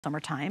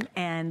summertime,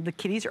 and the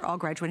kiddies are all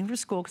graduating from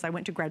school because I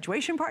went to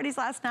graduation parties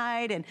last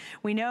night, and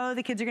we know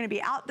the kids are going to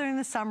be out during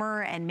the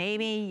summer, and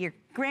maybe your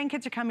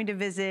grandkids are coming to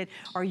visit,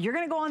 or you're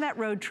going to go on that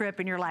road trip,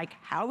 and you're like,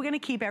 how are we going to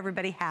keep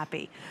everybody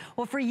happy?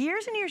 Well, for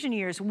years and years and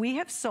years, we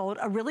have sold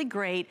a really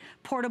great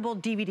portable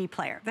DVD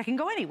player that can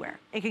go anywhere.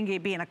 It can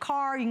be in a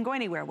car, you can go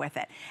anywhere with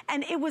it.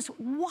 And it was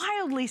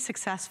wildly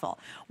successful.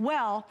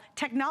 Well,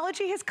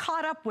 technology has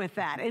caught up with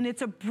that, and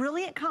it's a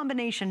brilliant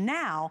combination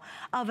now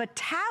of a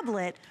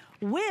tablet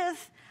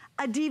with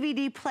a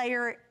DVD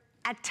player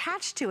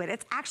attached to it.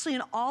 It's actually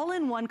an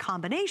all-in-one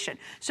combination.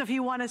 So if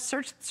you want to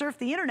surf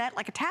the internet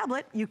like a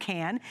tablet, you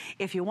can.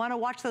 If you want to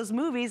watch those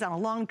movies on a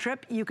long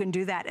trip, you can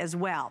do that as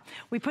well.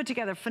 We put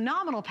together a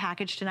phenomenal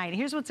package tonight, and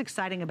here's what's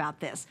exciting about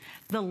this.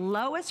 The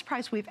lowest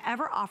price we've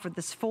ever offered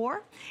this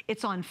for.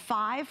 It's on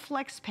 5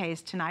 flex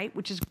pays tonight,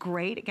 which is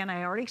great. Again,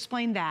 I already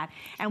explained that.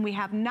 And we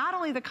have not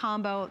only the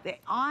combo, the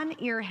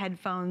on-ear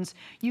headphones,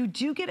 you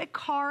do get a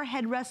car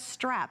headrest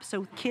strap,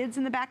 so kids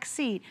in the back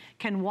seat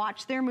can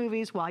watch their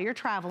movies while you're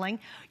traveling.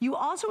 You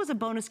also, as a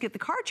bonus, get the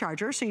car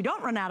charger, so you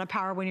don't run out of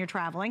power when you're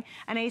traveling,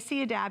 an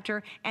AC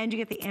adapter, and you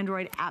get the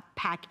Android app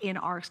pack in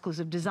our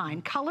exclusive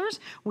design. Colors,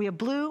 we have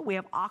blue, we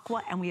have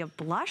aqua, and we have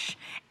blush.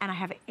 And I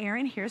have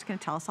Aaron here who's going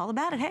to tell us all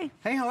about it. Hey.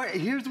 Hey, how are you?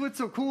 Here's what's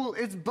so cool.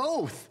 It's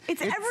both.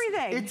 It's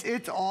everything.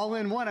 It's all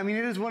in one. I mean,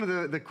 it is one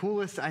of the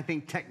coolest, I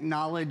think,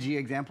 technology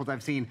examples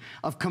I've seen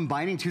of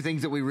combining two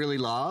things that we really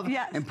love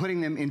and putting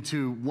them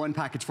into one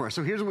package for us.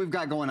 So here's what we've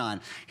got going on.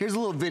 Here's a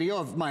little video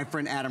of my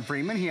friend Adam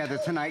Freeman. He had the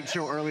Tonight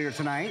Show earlier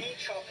tonight.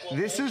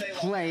 This is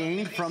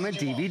playing from a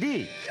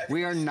DVD.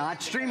 We are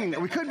not streaming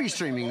that. We could be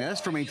streaming this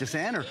from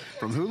HSN or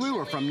from Hulu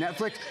or from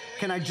Netflix.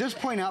 Can I just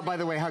point out, by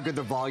the way, how good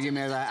the volume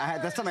is?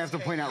 That's something I have to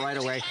point out right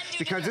away,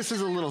 because this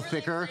is a little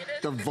thicker.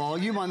 The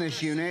volume on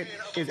this unit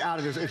is out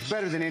of this. It's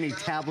better than any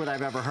tablet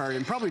I've ever heard,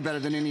 and probably better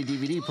than any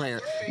DVD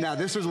player. Now,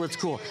 this is what's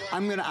cool.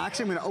 I'm gonna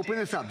open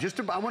this up.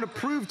 I want to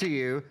prove to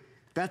you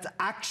that's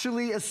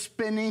actually a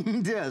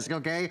spinning disc,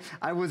 okay?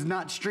 I was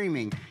not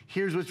streaming.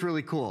 Here's what's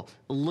really cool.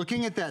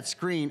 Looking at that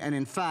screen, and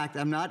in fact,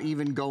 I'm not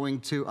even going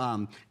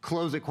to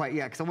close it quite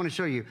yet, because I want to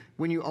show you,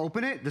 when you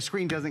open it, the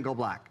screen doesn't go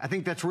black. I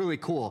think that's really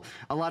cool.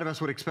 A lot of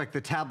us would expect the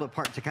tablet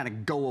part to kind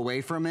of go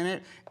away for a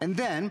minute, and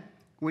then,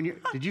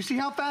 did you see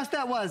how fast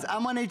that was?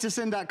 I'm on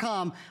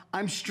hsn.com,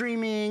 I'm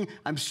streaming,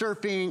 I'm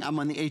surfing, I'm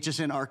on the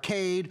HSN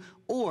arcade,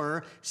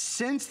 or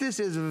since this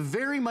is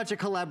very much a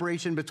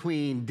collaboration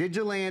between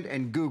DigiLand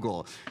and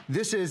Google,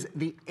 this is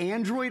the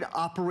Android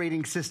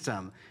operating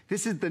system.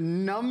 This is the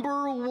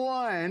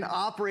 #1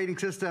 operating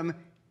system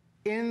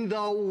in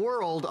the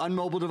world on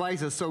mobile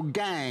devices. So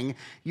gang,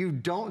 you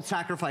don't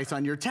sacrifice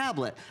on your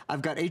tablet.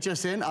 I've got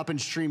HSN up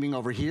and streaming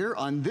over here.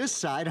 On this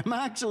side, I'm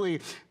actually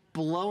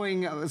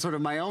blowing sort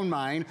of my own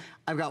mind.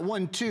 I've got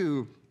 1,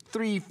 2,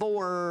 3,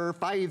 4,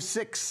 5,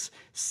 6,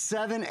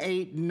 7,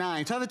 8,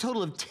 9. So I have a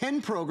total of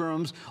 10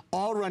 programs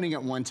all running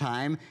at one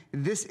time.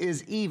 This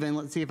is even,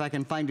 let's see if I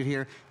can find it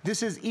here.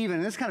 This is even,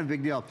 and this is kind of a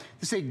big deal.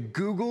 This is a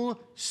Google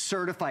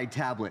certified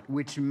tablet,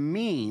 which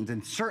means,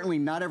 and certainly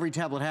not every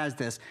tablet has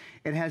this,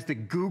 it has the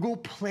Google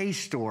Play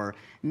Store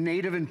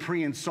native and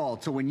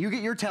pre-installed. So when you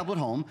get your tablet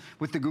home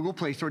with the Google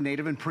Play Store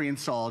native and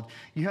pre-installed,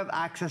 you have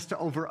access to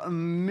over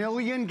 1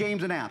 million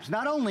games and apps.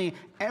 Not only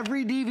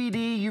every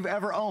DVD you've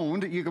ever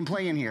owned, you can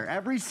play in here.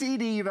 Every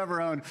CD you've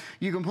ever owned,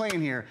 you can play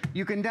in here.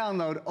 You can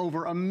download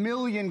over 1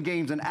 million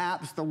games and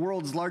apps, the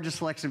world's largest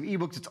selection of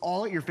ebooks. It's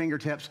all at your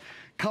fingertips.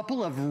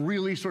 Couple of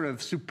really sort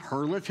of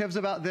superlatives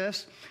about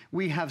this.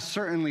 We have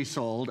certainly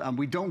sold,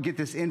 we don't get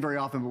this in very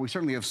often, but we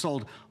certainly have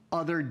sold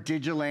other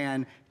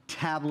DigiLand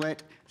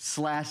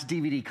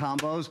tablet/DVD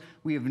combos.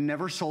 We have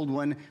never sold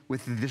one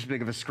with this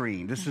big of a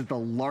screen. This is the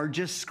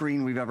largest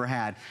screen we've ever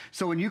had.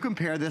 So when you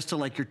compare this to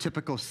like your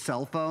typical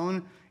cell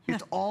phone,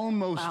 it's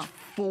almost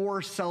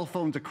 4 cell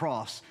phones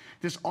across.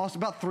 This also,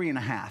 about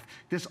 3.5.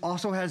 This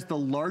also has the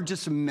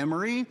largest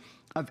memory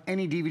of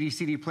any DVD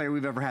CD player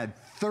we've ever had.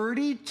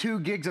 32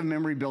 gigs of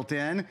memory built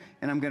in,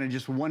 and I'm gonna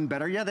just one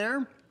better,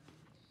 there.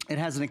 It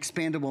has an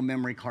expandable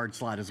memory card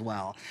slot as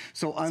well.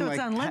 So unlike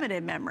it's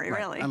unlimited memory,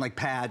 really. Unlike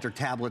pads or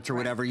tablets or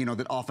whatever, you know,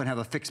 that often have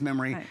a fixed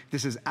memory,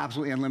 this is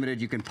absolutely unlimited.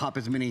 You can pop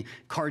as many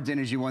cards in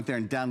as you want there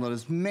and download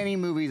as many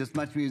movies, as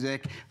much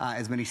music,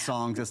 as many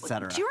songs,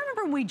 etc. Do you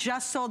remember when we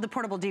just sold the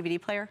portable DVD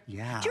player?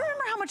 Yeah. Do you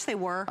remember how much they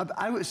were?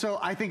 So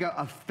I think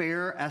a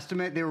fair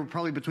estimate, they were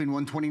probably between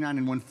 $129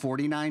 and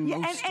 $149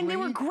 mostly. And they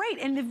were great,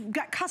 and they've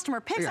got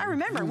customer picks. I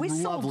remember, we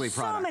sold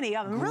so many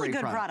of them. Really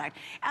good product.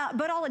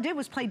 But all it did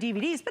was play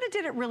DVDs, but it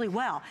did it really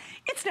well.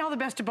 It's now the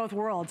best of both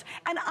worlds.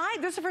 And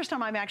this is the first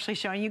time I'm actually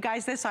showing you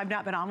guys this, so I've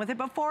not been on with it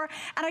before.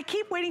 And I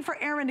keep waiting for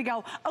Aaron to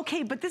go,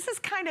 okay, but this is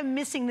kind of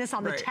missing this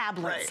on the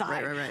tablet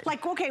side.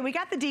 Like, okay, we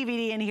got the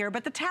DVD in here,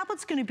 but the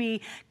tablet's gonna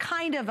be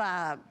kind of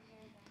a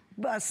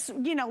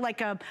you know,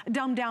 like a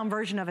dumbed down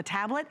version of a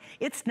tablet.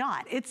 It's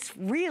not. It's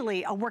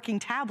really a working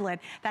tablet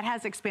that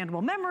has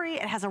expandable memory.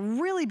 It has a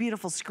really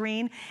beautiful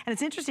screen. And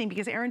it's interesting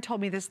because Aaron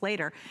told me this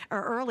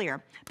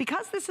earlier.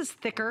 Because this is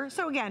thicker,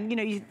 so again, you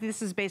know,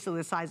 this is basically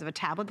the size of a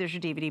tablet. There's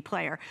your DVD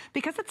player.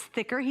 Because it's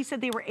thicker, he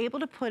said they were able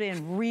to put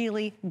in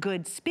really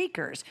good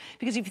speakers.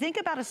 Because if you think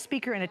about a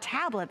speaker in a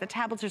tablet, the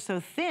tablets are so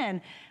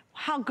thin,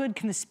 how good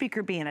can the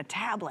speaker be in a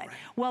tablet? Right.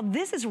 Well,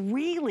 this is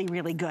really,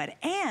 really good.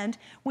 And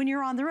when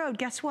you're on the road,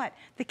 guess what?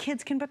 The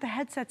kids can put the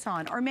headsets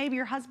on, or maybe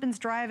your husband's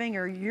driving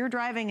or you're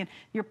driving and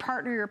your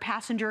partner, your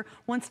passenger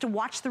wants to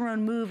watch their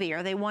own movie,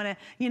 or they want to,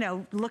 you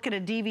know, look at a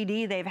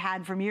DVD they've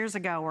had from years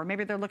ago, or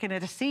maybe they're looking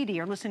at a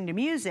CD or listening to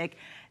music.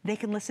 They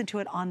can listen to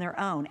it on their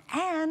own.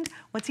 And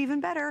what's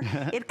even better,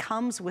 it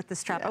comes with the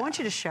strap. Yeah. I want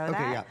you to show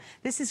that. Yeah.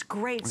 This is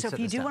great. So if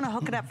you do want to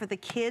hook it up for the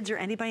kids or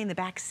anybody in the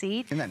back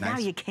seat, now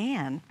you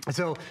can.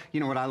 So, you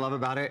know what I love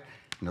about it?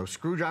 No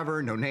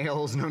screwdriver, no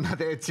nails, no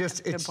nothing. It's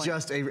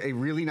just a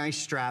really nice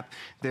strap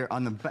there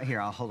on the, here,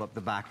 I'll hold up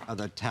the back of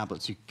the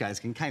tablet so you guys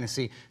can kind of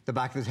see the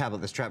back of the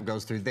tablet. The strap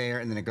goes through there,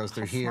 and then it goes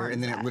through here,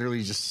 and then it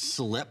literally just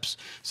slips.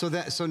 So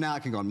now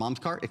it can go in mom's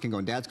car, it can go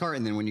in dad's car,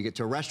 and then when you get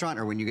to a restaurant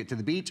or when you get to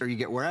the beach or you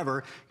get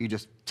wherever, you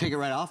just take it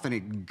right off and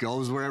it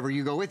goes wherever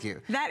you go with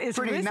you. That is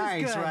pretty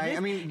nice, right? I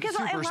mean, because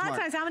a lot of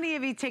times, how many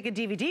of you take a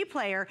DVD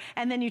player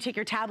and then you take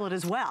your tablet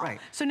as well? Right.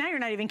 So now you're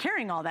not even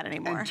carrying all that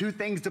anymore. And two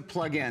things to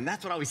plug in.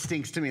 That's what always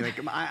stinks to me.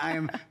 Like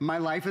my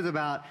life is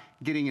about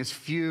getting as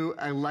few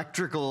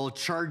electrical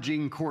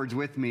charging cords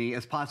with me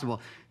as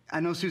possible. I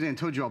know Suzanne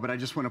told you all, but I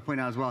just want to point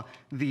out as well,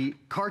 the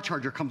car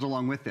charger comes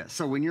along with this.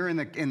 So when you're in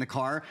the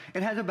car,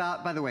 it has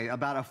about, by the way,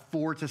 about a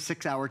 4 to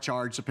 6 hour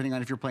charge, depending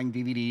on if you're playing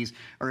DVDs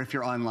or if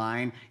you're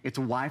online. It's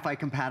Wi-Fi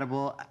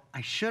compatible.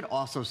 I should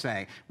also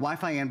say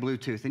Wi-Fi and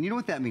Bluetooth. And you know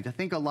what that means? I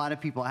think a lot of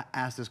people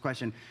ask this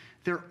question.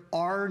 There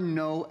are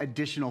no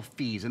additional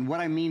fees. And what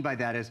I mean by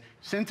that is,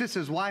 since this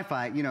is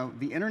Wi-Fi, you know,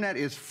 the internet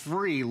is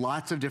free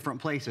lots of different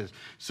places.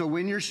 So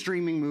when you're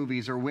streaming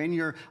movies or when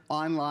you're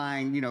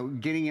online, you know,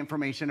 getting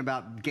information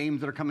about games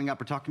that are coming up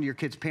or talking to your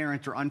kids'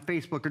 parents or on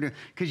Facebook, or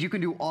because you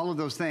can do all of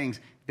those things,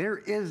 there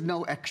is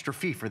no extra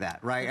fee for that,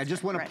 right? I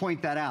just want to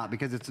point that out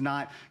because it's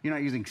not, you're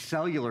not using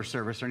cellular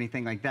service or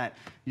anything like that.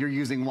 You're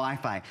using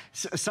Wi-Fi.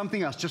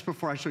 Something else, just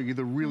before I show you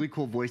the really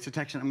cool voice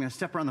detection, I'm going to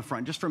step around the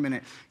front just for a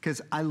minute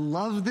because I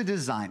love the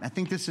design. I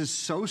think this is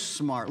so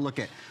smart. Look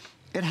at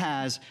it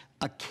has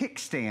a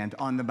kickstand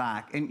on the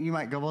back. And you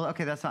might go, well,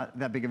 okay, that's not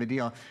that big of a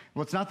deal.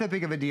 Well, it's not that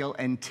big of a deal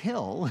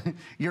until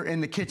you're in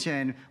the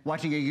kitchen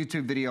watching a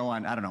YouTube video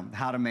on, I don't know,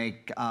 how to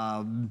make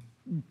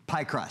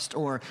pie crust,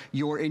 or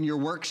you're in your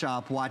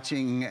workshop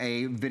watching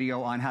a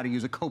video on how to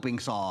use a coping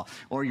saw,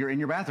 or you're in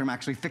your bathroom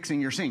actually fixing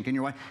your sink and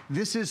you're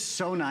this is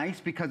so nice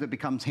because it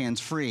becomes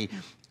hands-free.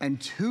 And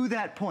to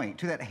that point,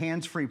 to that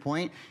hands-free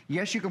point,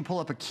 yes, you can pull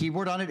up a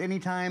keyboard on it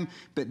anytime,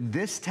 but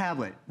this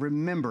tablet,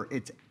 remember,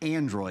 it's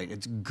Android.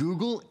 It's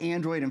Google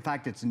Android. In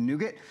fact, it's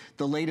Nougat,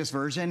 the latest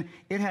version.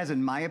 It has,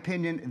 in my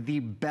opinion,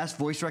 the best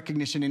voice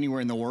recognition anywhere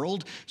in the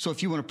world. So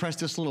if you want to press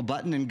this little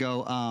button and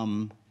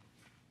go,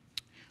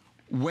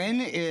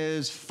 when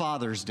is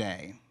Father's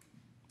Day?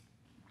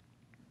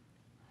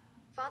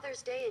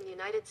 Father's Day in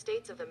United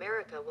States of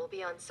America will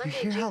be on Sunday,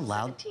 June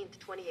 17th,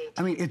 2018.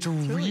 I mean, it's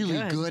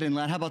really good and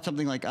loud. How about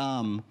something like,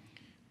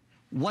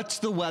 what's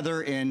the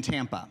weather in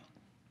Tampa?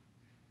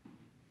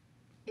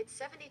 It's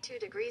 72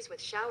 degrees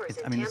with showers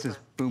in Tampa. This is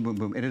boom, boom,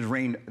 boom. It has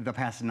rained the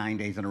past 9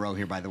 days in a row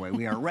here, by the way.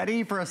 We are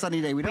ready for a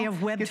sunny day. We don't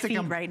have webbed feet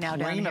right now down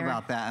here. Complain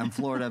about that in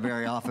Florida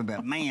very often,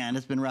 but man,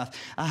 it's been rough.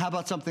 How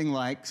about something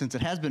like, since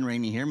it has been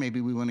raining here,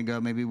 maybe we want to go,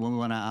 maybe we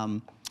want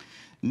to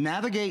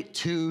navigate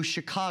to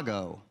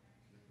Chicago.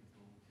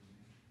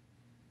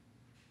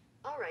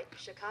 All right,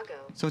 Chicago.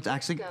 So it's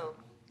actually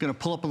going to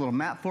pull up a little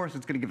map for us.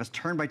 It's going to give us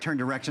turn-by-turn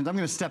directions. I'm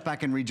going to step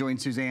back and rejoin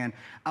Suzanne.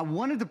 I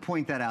wanted to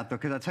point that out, though,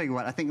 because I'll tell you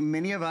what, I think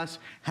many of us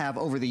have,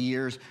 over the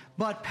years,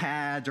 bought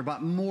pads or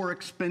bought more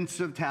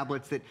expensive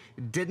tablets that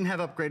didn't have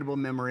upgradable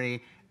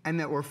memory and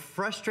that were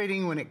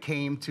frustrating when it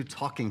came to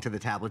talking to the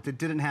tablet, that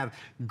didn't have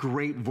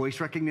great voice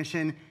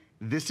recognition.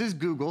 This is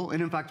Google,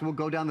 and in fact, we'll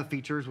go down the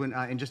features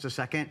in just a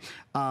second.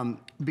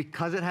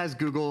 Because it has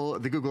Google,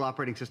 the Google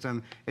operating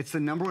system, it's the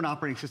 #1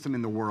 operating system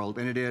in the world,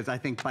 and it is, I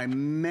think, by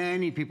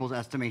many people's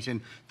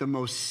estimation, the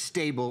most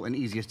stable and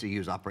easiest to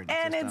use operating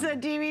system. And it's a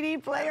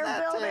DVD player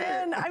built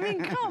in. I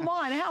mean, come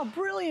on, how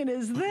brilliant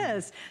is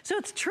this? So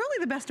it's truly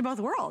the best of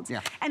both worlds.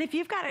 Yeah. And if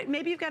you've got it,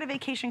 maybe you've got a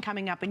vacation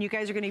coming up, and you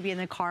guys are going to be in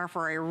the car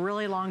for a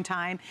really long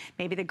time.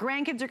 Maybe the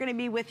grandkids are going to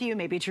be with you.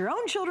 Maybe it's your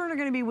own children are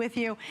going to be with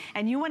you,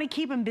 and you want to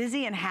keep them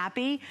busy and happy.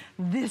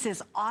 This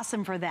is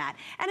awesome for that.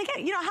 And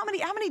again, you know, how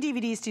many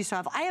DVDs do you still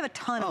have? I have a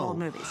ton of old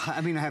movies.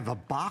 I mean, I have a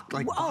box,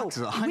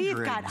 boxes of hundreds.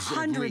 We've got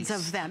hundreds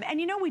of them.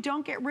 And you know, we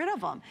don't get rid of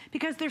them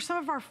because they're some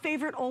of our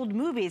favorite old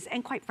movies.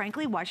 And quite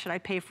frankly, why should I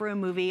pay for a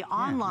movie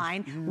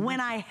online when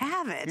I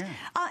have it? Yeah.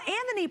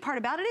 And the neat part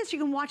about it is you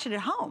can watch it at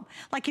home.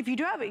 Like if you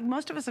do have,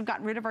 most of us have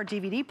gotten rid of our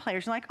DVD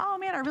players and like, oh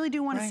man, I really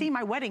do want to see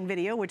my wedding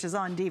video, which is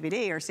on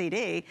DVD or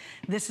CD.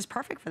 This is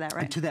perfect for that,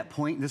 right? And to that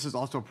point, this is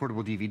also a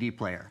portable DVD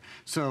player.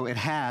 So it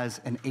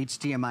has an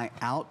HDMI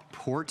out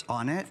port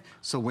on it.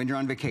 So when you're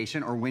on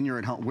vacation or when you're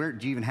at home,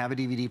 do you even have a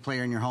DVD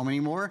player in your home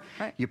anymore?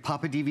 Right. You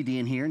pop a DVD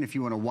in here, and if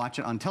you want to watch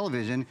it on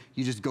television,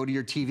 you just go to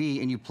your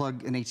TV and you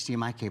plug an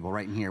HDMI cable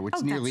right in here, which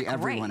nearly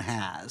everyone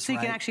has. So you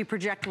can actually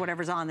project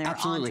whatever's on there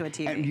onto a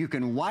TV. And you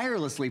can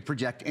wirelessly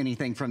project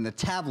anything from the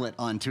tablet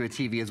onto a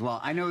TV as well.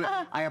 I know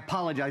that I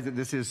apologize that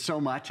this is so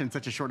much in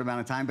such a short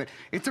amount of time, but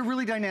it's a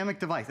really dynamic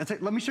device. That's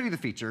it. Let me show you the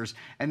features,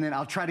 and then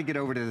I'll try to get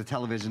over to the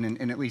television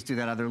and at least do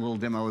that other little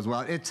demo as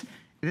well.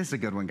 This is a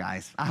good one,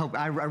 guys.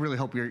 I really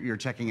hope you're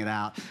checking it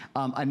out.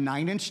 A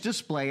 9-inch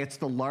display. It's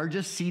the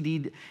largest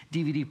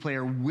CD/DVD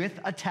player with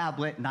a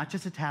tablet, not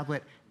just a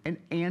tablet, an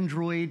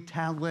Android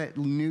tablet,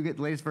 Nougat,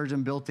 latest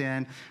version built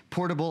in,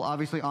 portable,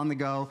 obviously on the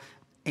go.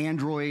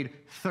 Android,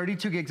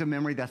 32 gigs of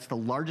memory. That's the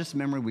largest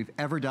memory we've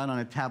ever done on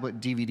a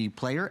tablet DVD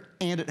player,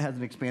 and it has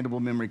an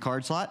expandable memory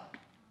card slot.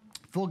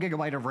 Full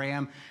gigabyte of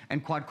RAM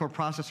and quad-core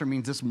processor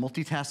means this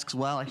multitasks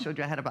well. I showed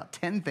you I had about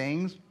 10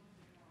 things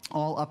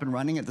all up and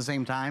running at the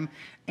same time.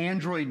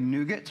 Android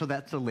Nougat, so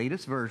that's the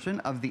latest version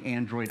of the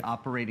Android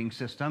operating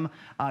system.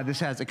 This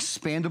has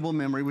expandable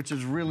memory, which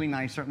is really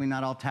nice. Certainly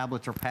not all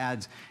tablets or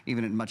pads,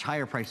 even at much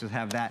higher prices,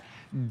 have that.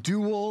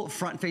 Dual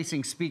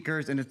front-facing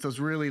speakers, and it's those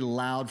really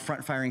loud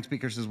front-firing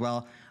speakers as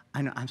well.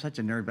 I know, I'm such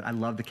a nerd, but I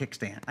love the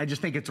kickstand. I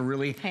just think it's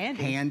really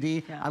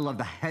handy. Yeah. I love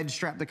the head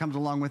strap that comes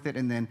along with it,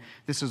 and then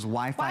this is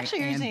Wi-Fi and Bluetooth. Well, actually,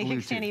 you're using a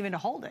kickstand even to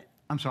hold it.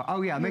 I'm sorry.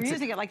 Oh yeah, you're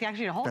using it like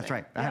actually to hold it. That's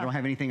right. Yeah. I don't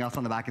have anything else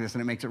on the back of this,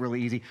 and it makes it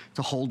really easy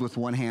to hold with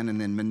one hand and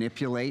then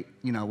manipulate,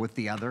 you know, with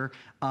the other.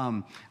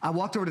 I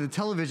walked over to the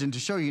television to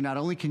show you. Not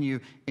only can you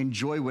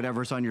enjoy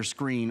whatever's on your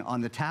screen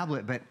on the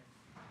tablet, but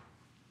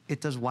it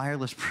does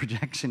wireless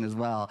projection as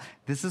well.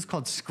 This is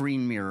called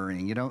screen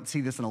mirroring. You don't see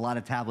this in a lot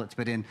of tablets,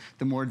 but in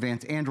the more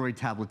advanced Android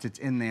tablets, it's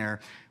in there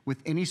with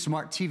any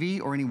smart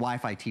TV or any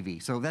Wi-Fi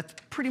TV. So that's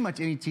pretty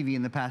much any TV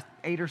in the past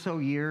 8 or so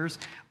years.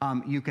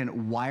 You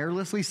can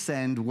wirelessly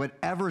send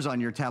whatever's on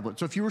your tablet.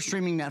 So if you were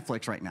streaming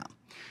Netflix right now,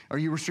 or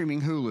you were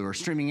streaming Hulu or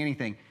streaming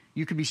anything,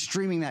 you could be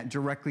streaming that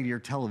directly to your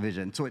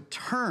television. So it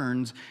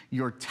turns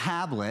your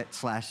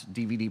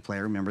tablet/DVD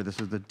player, remember this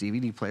is the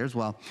DVD player as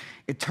well,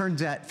 it turns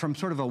that from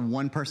sort of a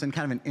one-person,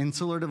 kind of an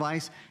insular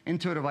device,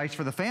 into a device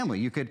for the family.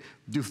 You could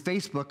do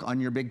Facebook on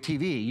your big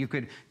TV. You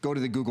could go to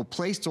the Google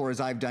Play Store, as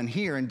I've done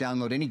here, and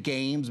download any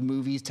games,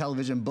 movies,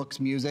 television,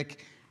 books,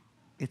 music.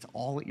 It's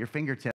all at your fingertips.